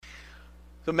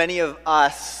So many of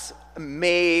us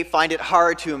may find it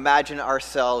hard to imagine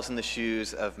ourselves in the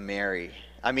shoes of Mary.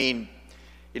 I mean,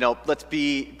 let's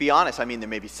be honest. I mean, there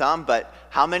may be some, but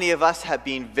how many of us have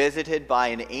been visited by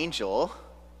an angel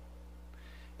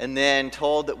and then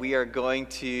told that we are going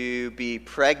to be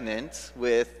pregnant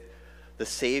with the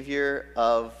Savior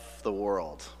of the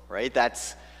world, right?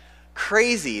 That's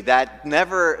crazy. That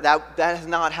has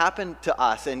not happened to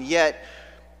us, and yet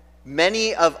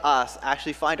many of us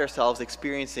actually find ourselves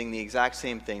experiencing the exact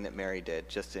same thing that Mary did,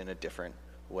 just in a different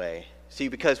way. See,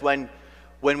 because when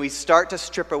we start to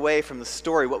strip away from the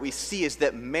story, what we see is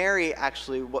that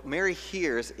what Mary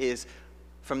hears is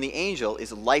from the angel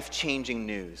is life-changing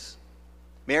news.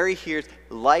 Mary hears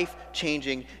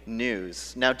life-changing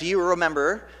news. Now, do you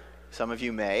remember, some of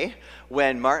you may,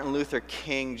 when Martin Luther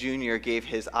King Jr. gave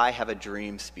his I Have a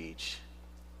Dream speech?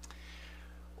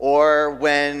 Or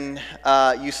when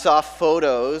you saw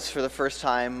photos for the first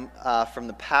time from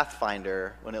the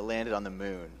Pathfinder when it landed on the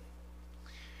moon?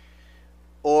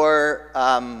 Or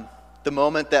the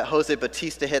moment that Jose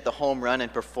Bautista hit the home run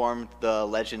and performed the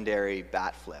legendary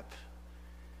bat flip?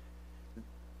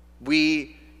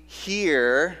 We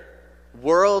hear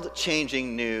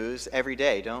world-changing news every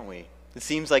day, don't we? It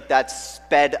seems like that's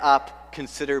sped up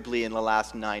considerably in the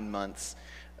last 9 months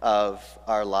of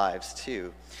our lives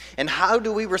too. And how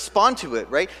do we respond to it,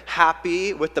 right?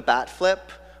 Happy with the bat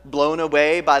flip, blown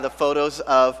away by the photos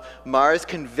of Mars,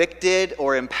 convicted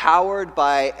or empowered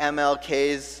by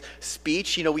MLK's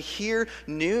speech. We hear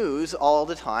news all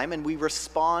the time and we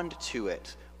respond to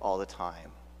it all the time.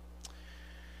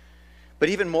 But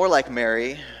even more like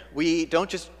Mary, we don't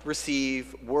just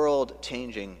receive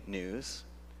world-changing news,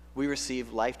 we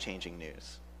receive life-changing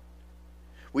news.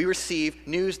 We receive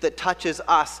news that touches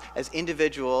us as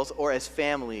individuals or as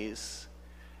families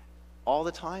all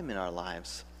the time in our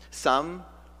lives. Some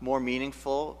more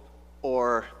meaningful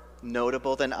or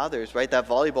notable than others, right? That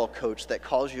volleyball coach that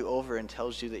calls you over and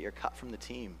tells you that you're cut from the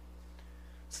team.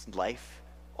 It's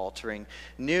life-altering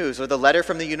news. Or the letter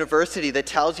from the university that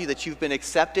tells you that you've been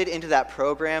accepted into that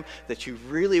program that you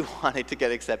really wanted to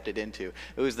get accepted into.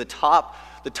 It was the top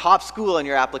school in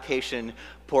your application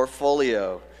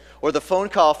portfolio. Or the phone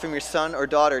call from your son or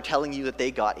daughter telling you that they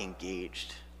got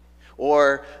engaged.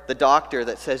 Or the doctor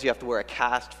that says you have to wear a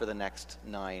cast for the next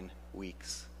 9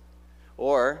 weeks.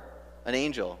 Or an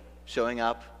angel showing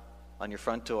up on your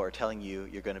front door telling you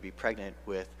you're going to be pregnant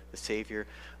with the Savior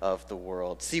of the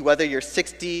world. See, whether you're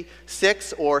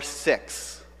 66 or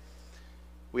 6,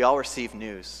 we all receive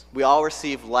news. We all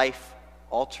receive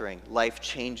life-altering,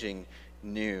 life-changing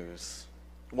news.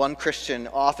 One Christian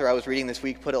author I was reading this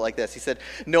week put it like this. He said,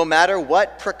 no matter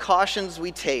what precautions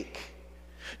we take,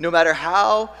 no matter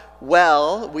how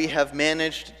well we have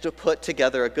managed to put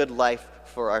together a good life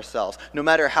for ourselves, no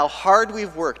matter how hard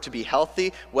we've worked to be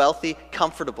healthy, wealthy,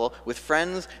 comfortable, with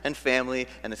friends and family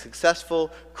and a successful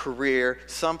career,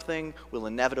 something will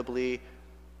inevitably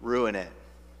ruin it.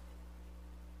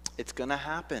 It's going to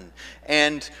happen.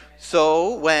 And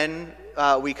so when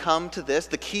we come to this,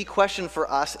 the key question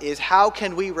for us is, how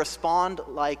can we respond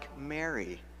like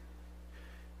Mary?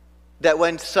 That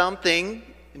when something,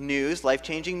 news,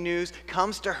 life-changing news,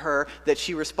 comes to her, that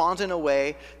she responds in a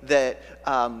way that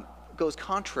goes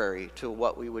contrary to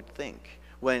what we would think.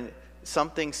 When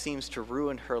something seems to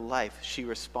ruin her life, she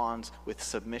responds with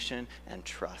submission and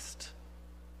trust.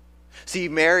 See,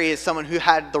 Mary is someone who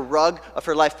had the rug of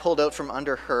her life pulled out from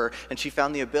under her, and she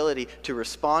found the ability to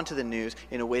respond to the news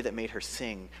in a way that made her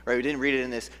sing. Right? We didn't read it in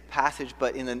this passage,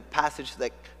 but in the passage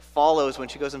that follows, when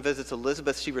she goes and visits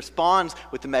Elizabeth, she responds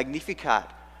with the Magnificat.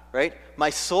 Right? My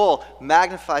soul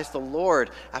magnifies the Lord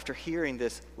after hearing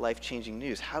this life-changing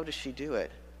news. How does she do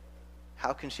it?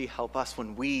 How can she help us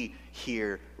when we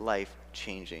hear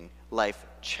life-changing,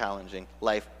 life-challenging,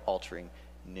 life-altering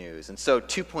news? And so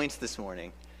 2 points this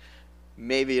morning.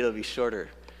 Maybe it'll be shorter.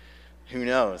 Who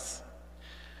knows?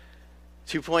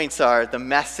 2 points are the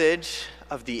message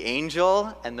of the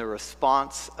angel and the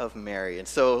response of Mary. And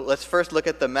so let's first look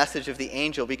at the message of the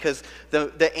angel, because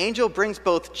the angel brings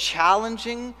both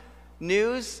challenging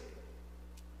news,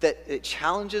 that it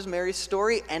challenges Mary's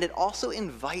story, and it also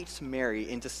invites Mary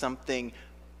into something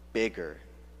bigger.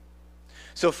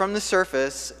 So from the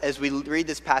surface, as we read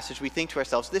this passage, we think to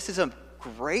ourselves, this is a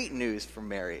great news for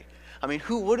Mary. I mean,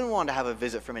 who wouldn't want to have a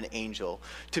visit from an angel,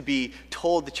 to be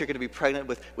told that you're going to be pregnant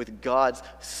with God's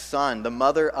son, the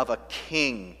mother of a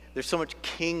king? There's so much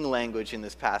king language in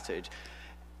this passage.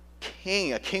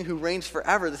 King, a king who reigns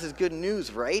forever. This is good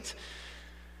news, right?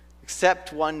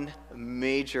 Except one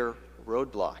major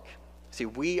roadblock. See,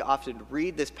 we often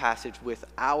read this passage with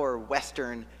our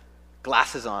Western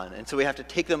glasses on. And so we have to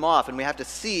take them off, and we have to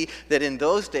see that in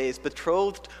those days,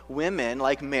 betrothed women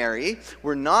like Mary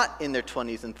were not in their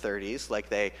 20s and 30s like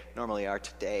they normally are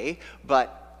today,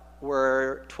 but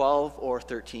were 12 or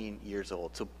 13 years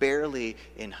old, so barely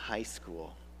in high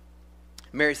school.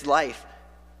 Mary's life,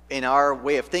 in our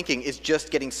way of thinking, is just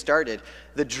getting started.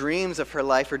 The dreams of her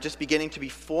life are just beginning to be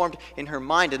formed in her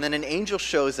mind, and then an angel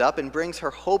shows up and brings her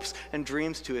hopes and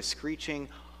dreams to a screeching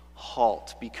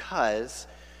halt, because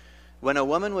when a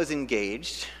woman was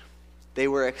engaged, they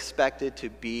were expected to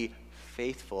be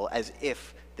faithful as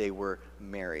if they were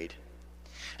married.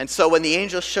 And so when the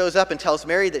angel shows up and tells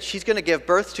Mary that she's going to give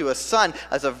birth to a son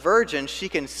as a virgin, she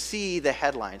can see the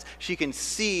headlines. She can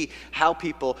see how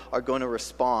people are going to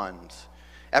respond.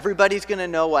 Everybody's going to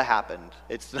know what happened.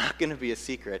 It's not going to be a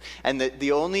secret. And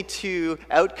the only two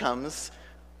outcomes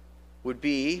would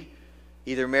be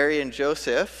either Mary and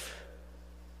Joseph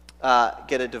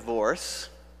get a divorce,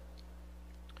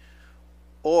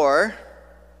 or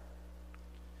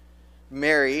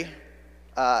Mary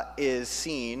is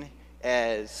seen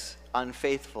as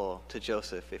unfaithful to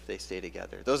Joseph if they stay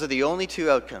together. Those are the only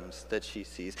two outcomes that she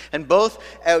sees. And both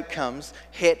outcomes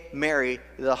hit Mary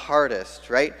the hardest,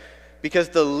 right? Because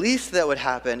the least that would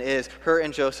happen is her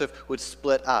and Joseph would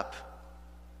split up.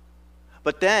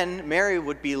 But then Mary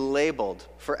would be labeled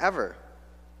forever.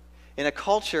 In a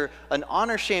culture, an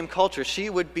honor-shame culture, she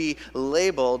would be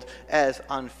labeled as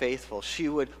unfaithful. She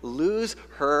would lose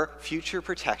her future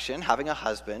protection, having a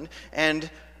husband, and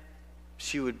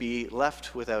she would be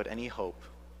left without any hope.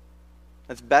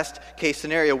 That's best case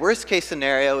scenario. Worst case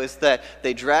scenario is that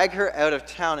they drag her out of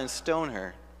town and stone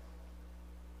her.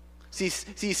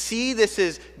 See, this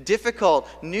is difficult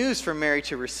news for Mary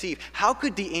to receive. How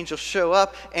could the angel show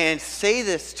up and say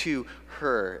this to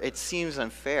her? It seems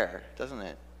unfair, doesn't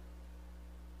it?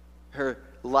 Her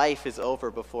life is over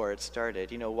before it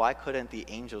started. Why couldn't the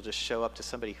angel just show up to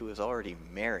somebody who was already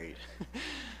married?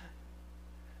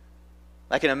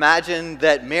 I can imagine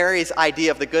that Mary's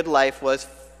idea of the good life was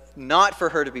not for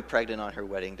her to be pregnant on her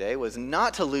wedding day, was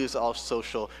not to lose all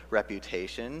social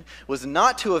reputation, was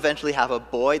not to eventually have a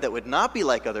boy that would not be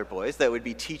like other boys, that would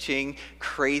be teaching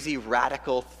crazy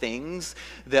radical things,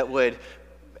 that would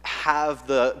have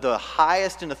the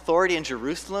highest in authority in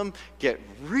Jerusalem get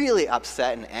really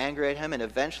upset and angry at him, and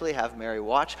eventually have Mary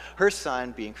watch her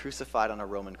son being crucified on a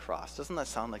Roman cross. Doesn't that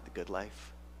sound like the good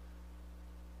life?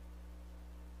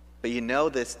 But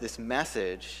this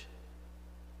message,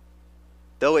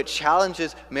 though it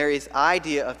challenges Mary's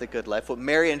idea of the good life, what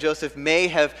Mary and Joseph may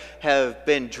have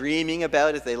been dreaming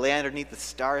about as they lay underneath the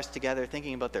stars together,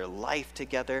 thinking about their life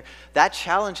together, that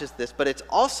challenges this. But it's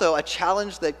also a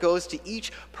challenge that goes to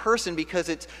each person because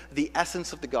it's the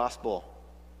essence of the gospel.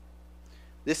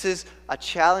 This is a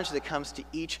challenge that comes to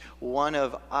each one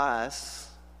of us.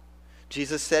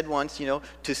 Jesus said once,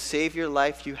 to save your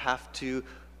life, you have to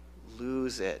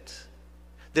lose it.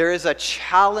 There is a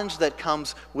challenge that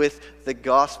comes with the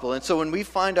gospel. And so when we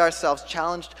find ourselves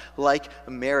challenged like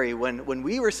Mary, when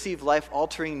we receive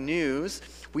life-altering news,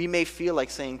 we may feel like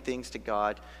saying things to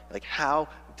God like, how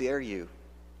dare you?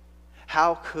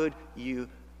 How could you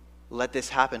let this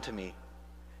happen to me?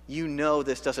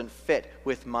 This doesn't fit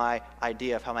with my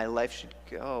idea of how my life should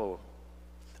go.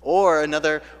 Or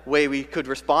another way we could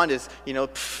respond is,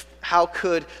 how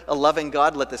could a loving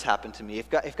God let this happen to me?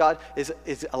 If God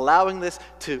is allowing this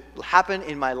to happen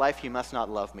in my life, he must not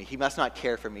love me. He must not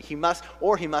care for me. He must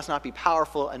not be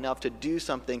powerful enough to do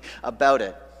something about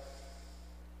it.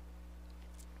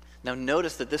 Now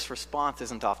notice that this response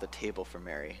isn't off the table for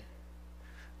Mary.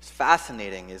 What's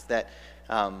fascinating is that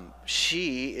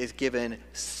she is given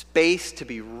space to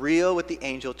be real with the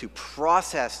angel, to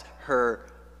process her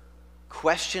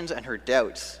questions and her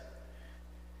doubts.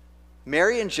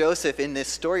 Mary and Joseph in this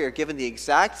story are given the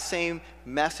exact same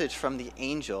message from the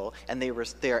angel, and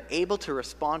they are able to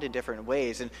respond in different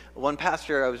ways. And one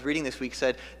pastor I was reading this week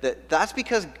said that that's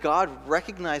because God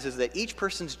recognizes that each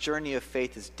person's journey of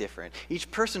faith is different.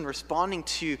 Each person responding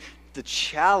to the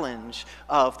challenge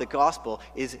of the gospel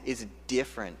is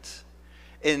different.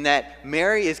 In that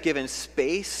Mary is given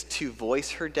space to voice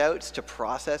her doubts, to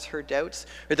process her doubts.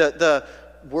 The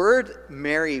word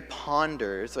Mary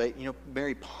ponders, right?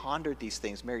 Mary pondered these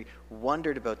things. Mary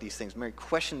wondered about these things. Mary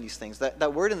questioned these things.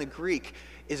 That word in the Greek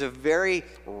is a very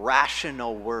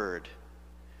rational word.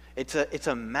 It's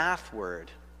a math word.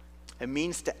 It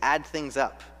means to add things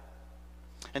up.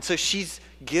 And so she's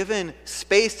given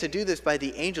space to do this by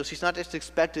the angel. She's not just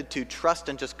expected to trust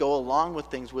and just go along with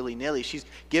things willy-nilly. She's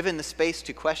given the space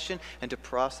to question and to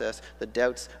process the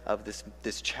doubts of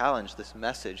this challenge, this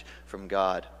message from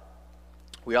God.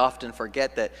 We often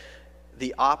forget that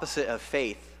the opposite of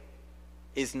faith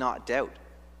is not doubt.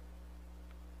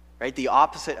 Right? The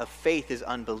opposite of faith is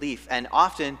unbelief. And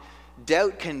often,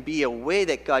 doubt can be a way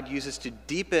that God uses to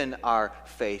deepen our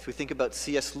faith. We think about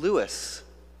C.S. Lewis,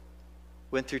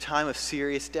 went through time of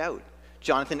serious doubt.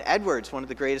 Jonathan Edwards, one of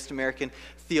the greatest American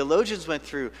theologians, went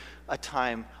through a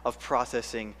time of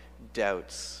processing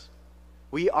doubts.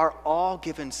 We are all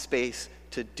given space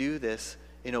to do this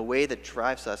in a way that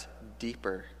drives us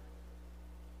deeper.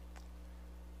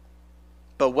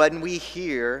 But when we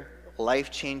hear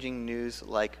life-changing news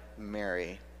like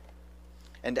Mary,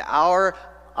 and our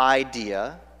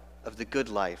idea of the good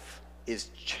life is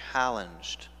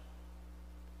challenged,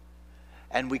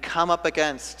 and we come up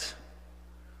against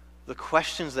the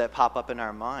questions that pop up in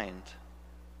our mind,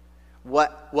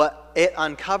 what it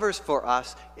uncovers for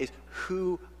us is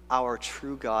who our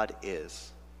true God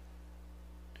is.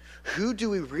 Who do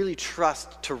we really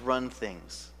trust to run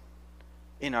things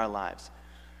in our lives?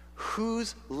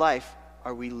 Whose life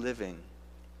are we living?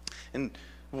 And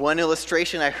one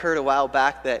illustration I heard a while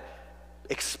back that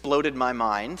exploded my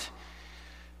mind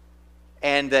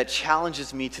and that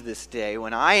challenges me to this day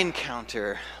when I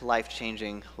encounter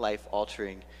life-changing,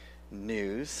 life-altering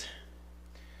news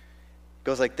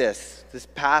goes like this. This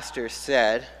pastor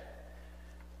said,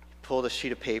 pulled a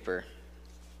sheet of paper,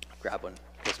 grab one,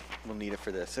 because we'll need it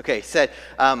for this. Okay, said,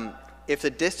 if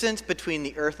the distance between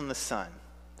the earth and the sun,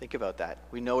 think about that.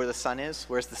 We know where the sun is.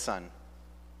 Where's the sun?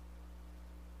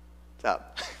 It's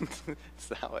up. It's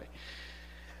that way.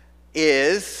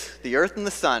 Is the earth and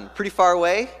the sun pretty far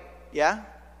away? Yeah?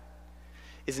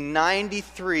 Is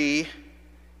 93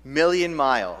 million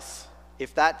miles,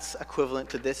 if that's equivalent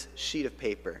to this sheet of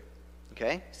paper.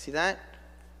 Okay, see that?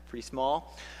 Pretty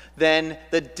small. Then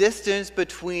the distance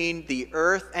between the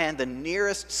earth and the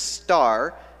nearest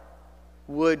star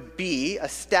would be a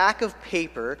stack of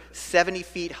paper 70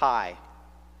 feet high.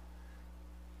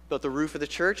 About the roof of the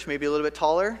church, maybe a little bit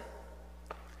taller.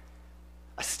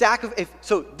 A stack of,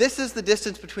 so this is the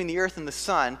distance between the earth and the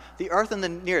sun. The earth and the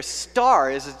nearest star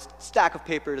is a stack of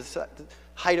paper to the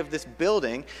height of this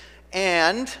building.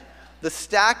 And the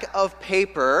stack of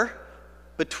paper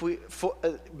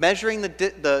measuring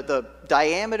the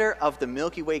diameter of the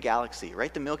Milky Way galaxy,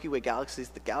 right? The Milky Way galaxy is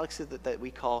the galaxy that we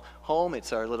call home.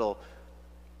 It's our little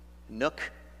nook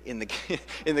in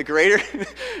the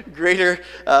greater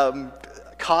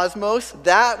cosmos.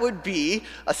 That would be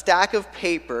a stack of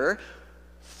paper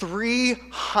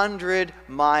 300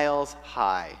 miles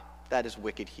high. That is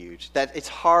wicked huge. It's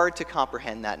hard to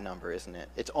comprehend that number, isn't it?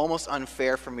 It's almost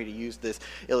unfair for me to use this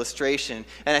illustration,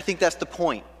 and I think that's the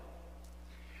point.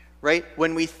 Right?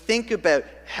 When we think about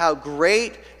how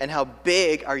great and how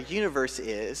big our universe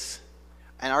is,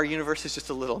 and our universe is just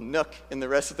a little nook in the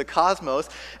rest of the cosmos,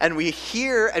 and we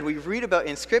hear and we read about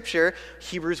in Scripture,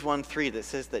 Hebrews 1:3, that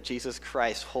says that Jesus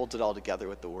Christ holds it all together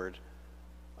with the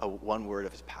one word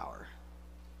of his power.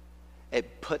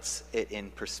 It puts it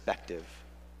in perspective.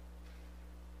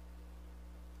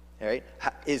 All right?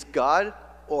 Is God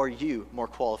or you more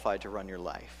qualified to run your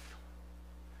life?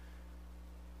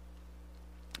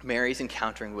 Mary's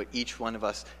encountering what each one of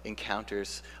us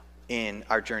encounters in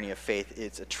our journey of faith.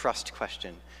 It's a trust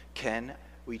question. Can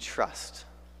we trust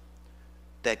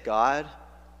that God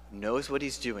knows what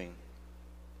he's doing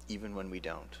even when we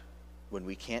don't? When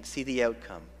we can't see the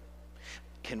outcome,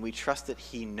 can we trust that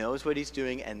he knows what he's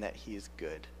doing and that he is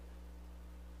good?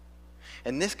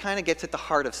 And this kind of gets at the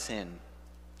heart of sin.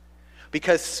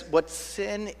 Because what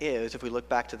sin is, if we look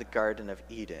back to the Garden of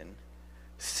Eden,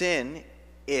 sin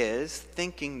is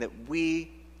thinking that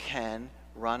we can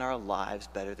run our lives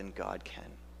better than God can.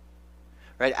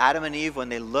 Right? Adam and Eve, when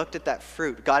they looked at that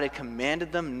fruit, God had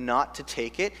commanded them not to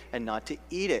take it and not to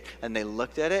eat it. And they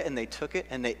looked at it and they took it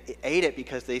and they ate it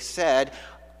because they said,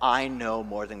 I know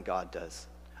more than God does.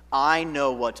 I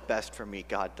know what's best for me.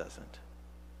 God doesn't.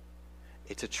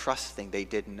 It's a trust thing. They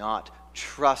did not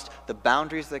trust the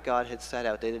boundaries that God had set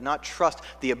out. They did not trust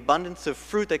the abundance of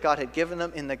fruit that God had given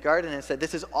them in the garden and said,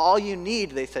 this is all you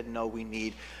need. They said, no, we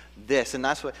need this. And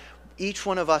that's what each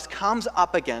one of us comes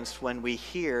up against when we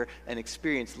hear and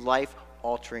experience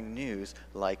life-altering news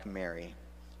like Mary.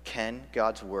 Can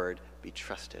God's word be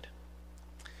trusted?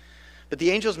 But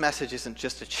the angel's message isn't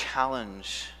just a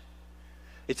challenge.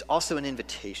 It's also an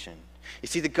invitation. You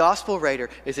see, the gospel writer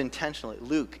is intentionally,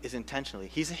 Luke is intentionally,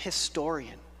 he's a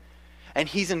historian. And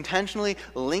he's intentionally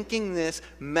linking this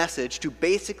message to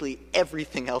basically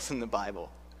everything else in the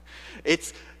Bible.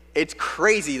 It's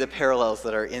crazy the parallels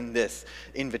that are in this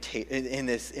in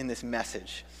this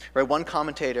message. Right? One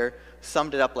commentator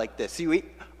summed it up like this. See,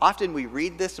 often we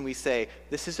read this and we say,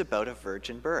 this is about a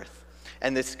virgin birth.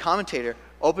 And this commentator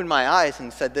opened my eyes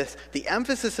and said this: the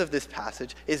emphasis of this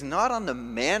passage is not on the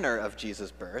manner of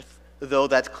Jesus' birth, though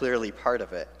that's clearly part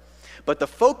of it. But the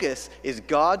focus is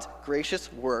God's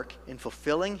gracious work in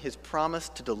fulfilling his promise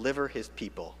to deliver his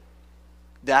people.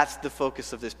 That's the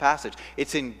focus of this passage.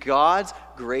 It's in God's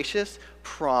gracious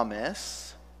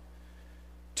promise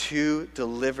to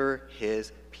deliver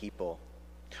his people.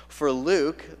 For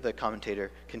Luke, the commentator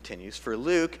continues, for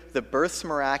Luke, the birth's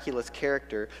miraculous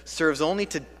character serves only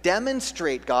to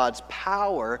demonstrate God's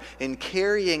power in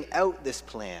carrying out this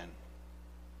plan.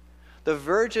 The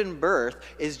virgin birth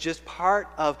is just part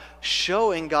of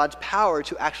showing God's power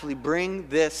to actually bring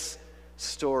this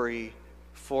story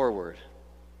forward.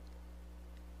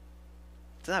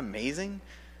 Isn't that amazing?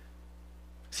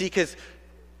 See, because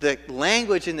the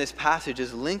language in this passage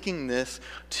is linking this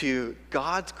to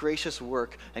God's gracious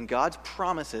work and God's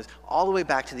promises all the way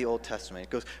back to the Old Testament. It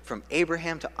goes from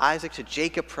Abraham to Isaac to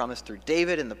Jacob, promised through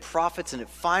David and the prophets, and it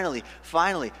finally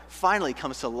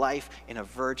comes to life in a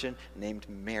virgin named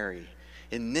Mary.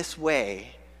 In this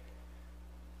way,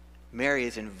 Mary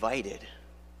is invited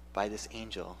by this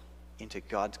angel into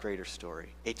God's greater story.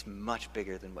 It's much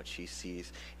bigger than what she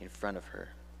sees in front of her.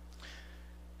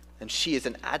 And she is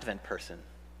an Advent person.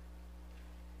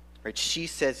 Right? She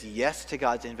says yes to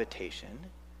God's invitation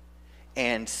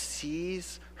and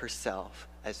sees herself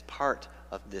as part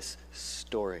of this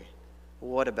story.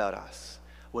 What about us?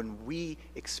 When we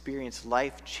experience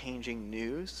life-changing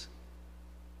news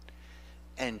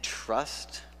and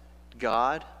trust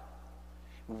God,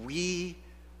 we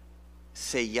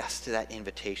say yes to that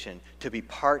invitation to be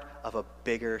part of a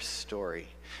bigger story.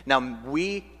 Now,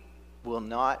 we will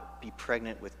not be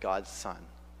pregnant with God's Son,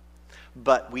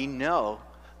 but we know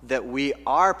that we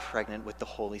are pregnant with the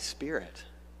Holy Spirit,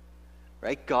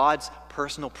 right? God's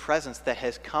personal presence that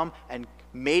has come and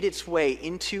made its way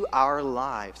into our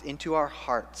lives, into our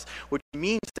hearts, which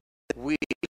means that we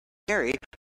marry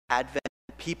Advent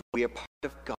people. We are part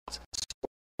of God's story.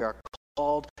 We are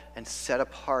called and set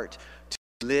apart to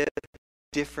live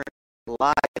different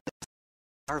lives.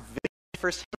 Our vision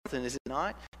for Hamilton, is it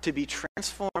not? To be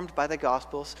transformed by the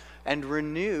Gospels and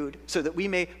renewed so that we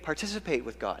may participate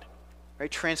with God. Right?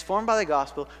 Transformed by the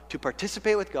gospel to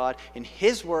participate with God in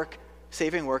his work,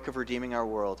 saving work of redeeming our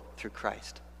world through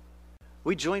Christ.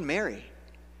 We join Mary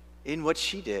in what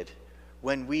she did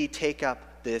when we take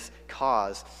up this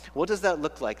cause. What does that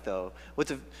look like, though?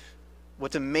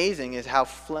 What's amazing is how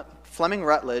Fleming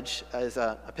Rutledge, as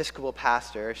an Episcopal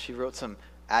pastor, she wrote some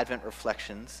Advent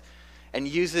reflections and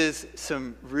uses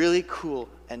some really cool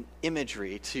and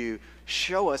imagery to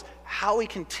show us how we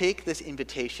can take this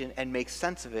invitation and make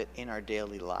sense of it in our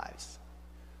daily lives.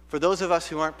 For those of us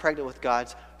who aren't pregnant with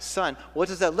God's Son, what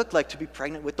does that look like to be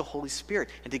pregnant with the Holy Spirit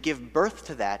and to give birth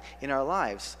to that in our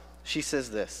lives? She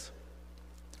says this: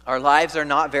 our lives are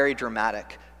not very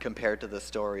dramatic compared to the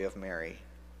story of Mary,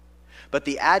 but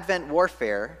the Advent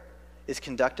warfare is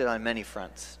conducted on many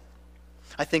fronts.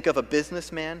 I think of a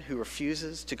businessman who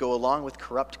refuses to go along with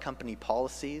corrupt company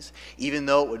policies, even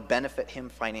though it would benefit him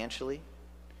financially.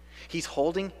 He's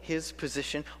holding his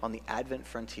position on the Advent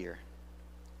frontier.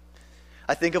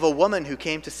 I think of a woman who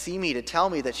came to see me to tell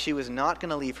me that she was not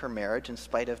going to leave her marriage in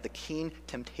spite of the keen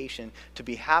temptation to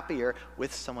be happier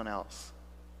with someone else.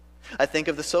 I think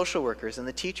of the social workers and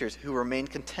the teachers who remain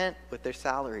content with their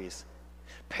salaries.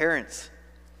 Parents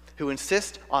who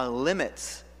insist on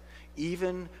limits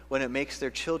even when it makes their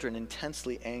children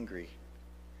intensely angry.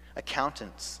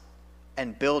 Accountants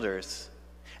and builders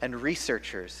and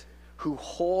researchers who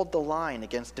hold the line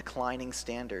against declining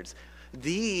standards.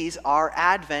 These are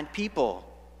Advent people,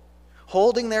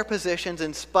 holding their positions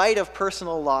in spite of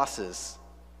personal losses.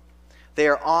 They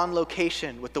are on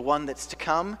location with the one that's to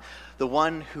come, the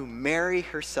one who Mary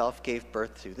herself gave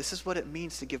birth to. This is what it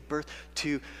means to give birth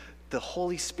to the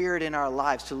Holy Spirit in our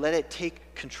lives, to let it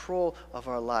take control of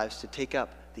our lives, to take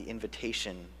up the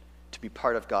invitation to be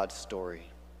part of God's story.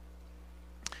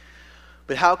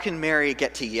 But how can Mary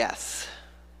get to yes?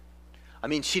 I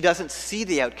mean, she doesn't see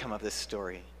the outcome of this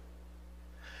story.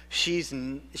 She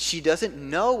doesn't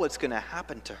know what's going to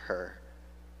happen to her.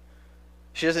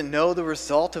 She doesn't know the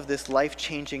result of this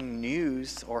life-changing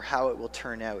news or how it will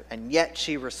turn out. And yet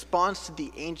she responds to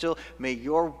the angel, may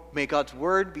God's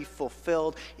word be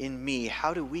fulfilled in me.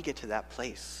 How do we get to that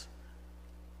place?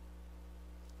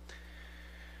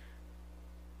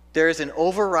 There is an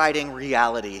overriding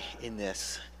reality in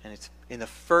this, and it's in the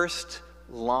first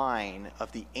line of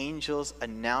the angel's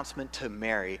announcement to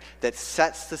Mary that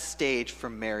sets the stage for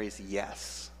Mary's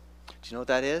yes. Do you know what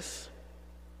that is?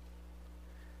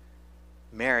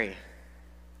 Mary,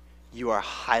 you are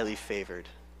highly favored.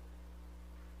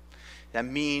 That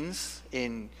means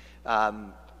in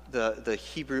the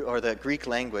Hebrew or the Greek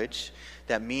language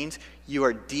that means you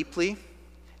are deeply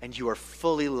and you are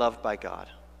fully loved by God.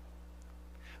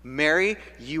 Mary,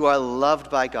 you are loved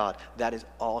by God. That is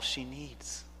all she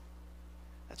needs.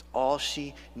 That's all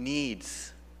she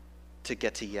needs to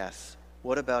get to yes.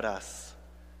 What about us?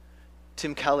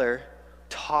 Tim Keller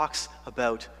talks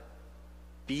about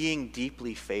being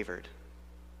deeply favored.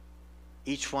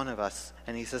 Each one of us,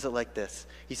 and he says it like this.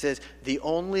 He says, the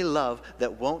only love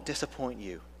that won't disappoint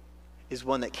you is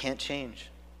one that can't change.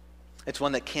 It's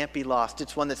one that can't be lost.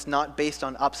 It's one that's not based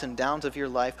on ups and downs of your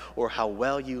life or how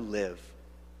well you live.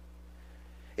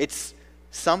 It's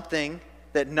something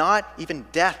that not even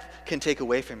death can take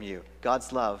away from you.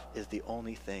 God's love is the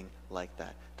only thing like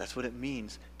that. That's what it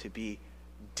means to be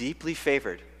deeply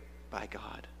favored by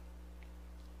God.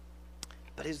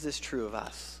 But is this true of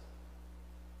us?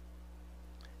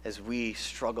 As we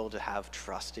struggle to have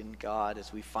trust in God,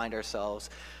 as we find ourselves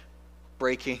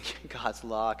breaking God's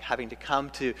law, having to come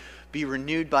to be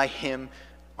renewed by Him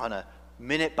on a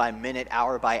minute-by-minute,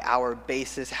 hour-by-hour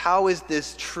basis, how is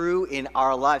this true in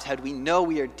our lives? How do we know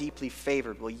we are deeply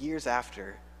favored? Well, years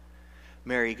after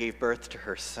Mary gave birth to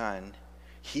her son,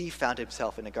 he found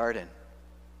himself in a garden.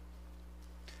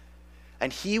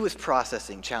 And he was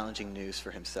processing challenging news for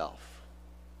himself.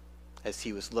 As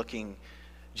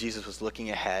Jesus was looking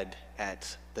ahead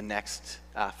at the next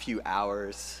few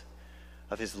hours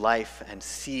of his life and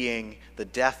seeing the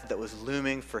death that was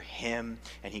looming for him,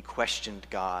 and he questioned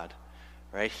God,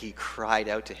 right? He cried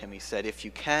out to him. He said, if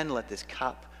you can, let this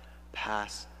cup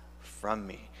pass from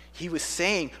me. He was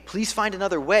saying, please find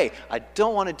another way. I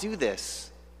don't want to do this.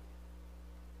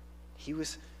 He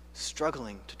was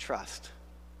struggling to trust.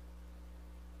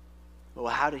 Well,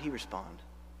 how did he respond?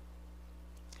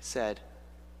 He said,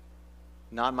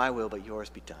 not my will, but yours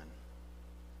be done.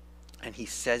 And he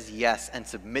says yes and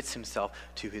submits himself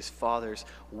to his Father's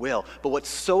will. But what's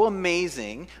so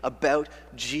amazing about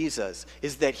Jesus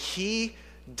is that he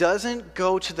doesn't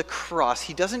go to the cross.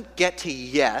 He doesn't get to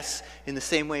yes in the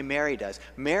same way Mary does.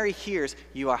 Mary hears,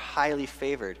 you are highly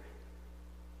favored.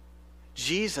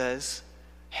 Jesus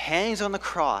hangs on the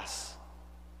cross,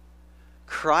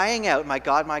 crying out, my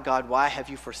God, why have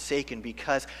you forsaken?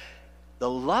 Because the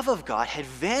love of God had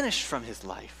vanished from his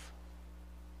life.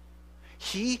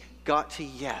 He got to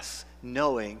yes,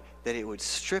 knowing that it would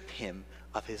strip him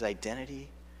of his identity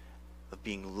of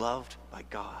being loved by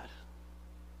God.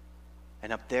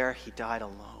 And up there, he died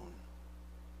alone.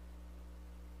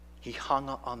 He hung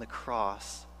on the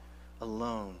cross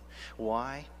alone.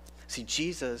 Why? See,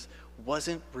 Jesus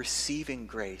wasn't receiving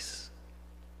grace.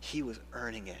 He was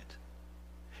earning it.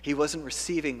 He wasn't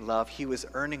receiving love. He was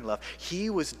earning love. He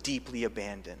was deeply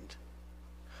abandoned.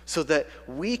 So that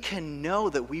we can know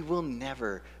that we will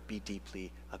never be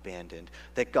deeply abandoned.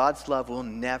 That God's love will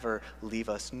never leave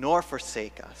us nor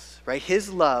forsake us. Right? His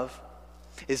love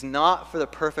is not for the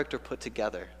perfect or put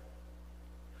together,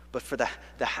 but for the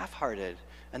half-hearted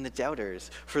and the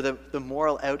doubters, for the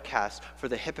moral outcast, for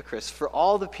the hypocrites, for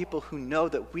all the people who know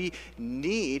that we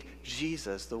need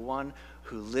Jesus, the one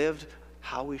who lived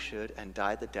how we should and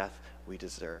died the death we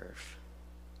deserve.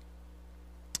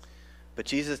 But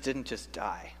Jesus didn't just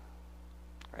die,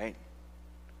 right?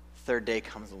 Third day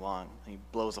comes along and he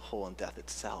blows a hole in death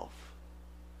itself.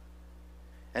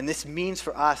 And this means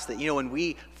for us that, when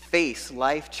we face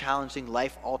life-challenging,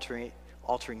 life-altering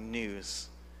news,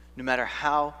 no matter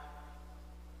how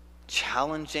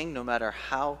challenging, no matter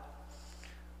how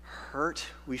hurt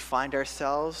we find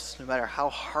ourselves, no matter how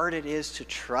hard it is to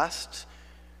trust,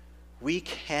 we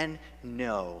can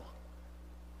know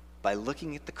by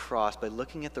looking at the cross, by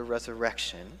looking at the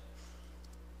resurrection,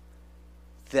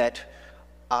 that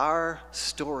our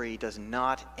story does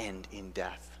not end in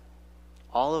death.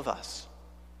 All of us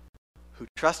who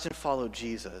trust and follow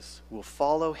Jesus will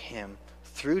follow him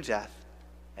through death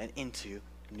and into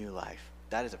new life.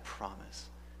 That is a promise.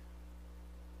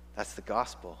 That's the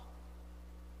gospel.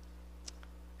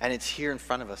 And it's here in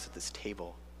front of us at this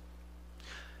table.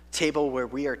 Table where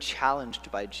we are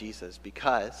challenged by Jesus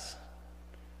because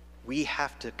we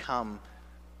have to come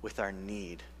with our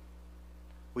need.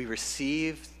 We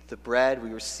receive the bread, we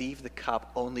receive the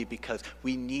cup only because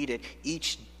we need it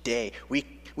each day. We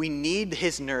need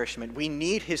his nourishment. We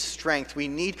need his strength. We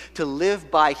need to live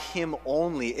by him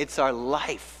only. It's our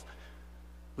life.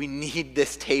 We need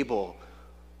this table.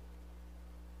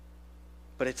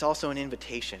 But it's also an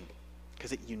invitation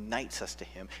because it unites us to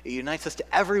him. It unites us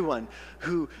to everyone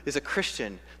who is a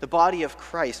Christian, the body of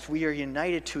Christ. We are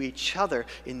united to each other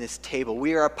in this table.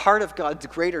 We are a part of God's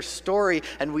greater story,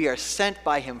 and we are sent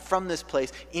by him from this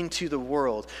place into the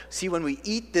world. See, when we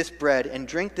eat this bread and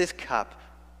drink this cup,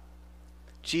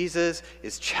 Jesus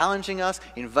is challenging us,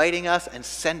 inviting us, and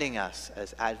sending us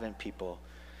as Advent people.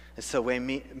 And so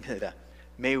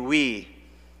may we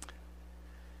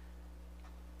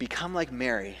become like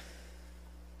Mary.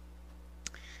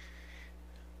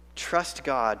 Trust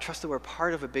God. Trust that we're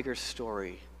part of a bigger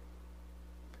story.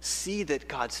 See that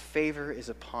God's favor is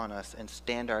upon us and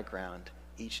stand our ground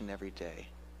each and every day.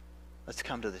 Let's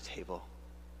come to the table.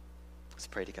 Let's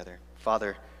pray together.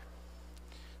 Father,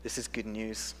 this is good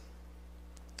news.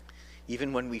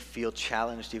 Even when we feel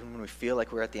challenged, even when we feel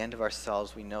like we're at the end of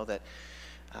ourselves, we know that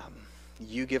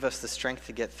you give us the strength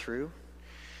to get through.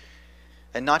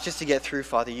 And not just to get through,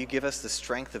 Father, you give us the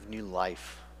strength of new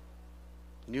life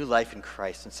in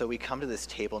Christ. And so we come to this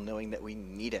table knowing that we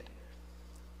need it.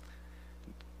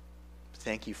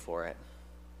 Thank you for it.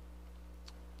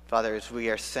 Father, as we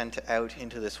are sent out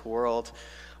into this world,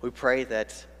 we pray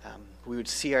that we would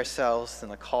see ourselves in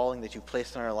the calling that you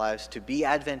placed on our lives to be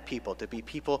Advent people, to be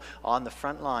people on the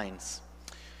front lines,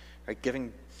 right?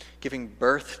 Giving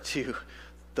birth to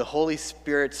the Holy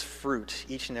Spirit's fruit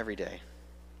each and every day.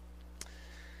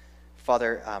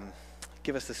 Father,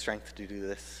 give us the strength to do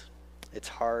this. It's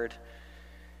hard,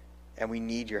 and we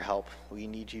need your help. We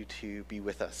need you to be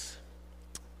with us.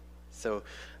 So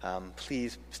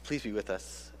please be with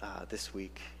us this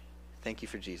week. Thank you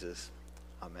for Jesus.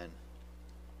 Amen.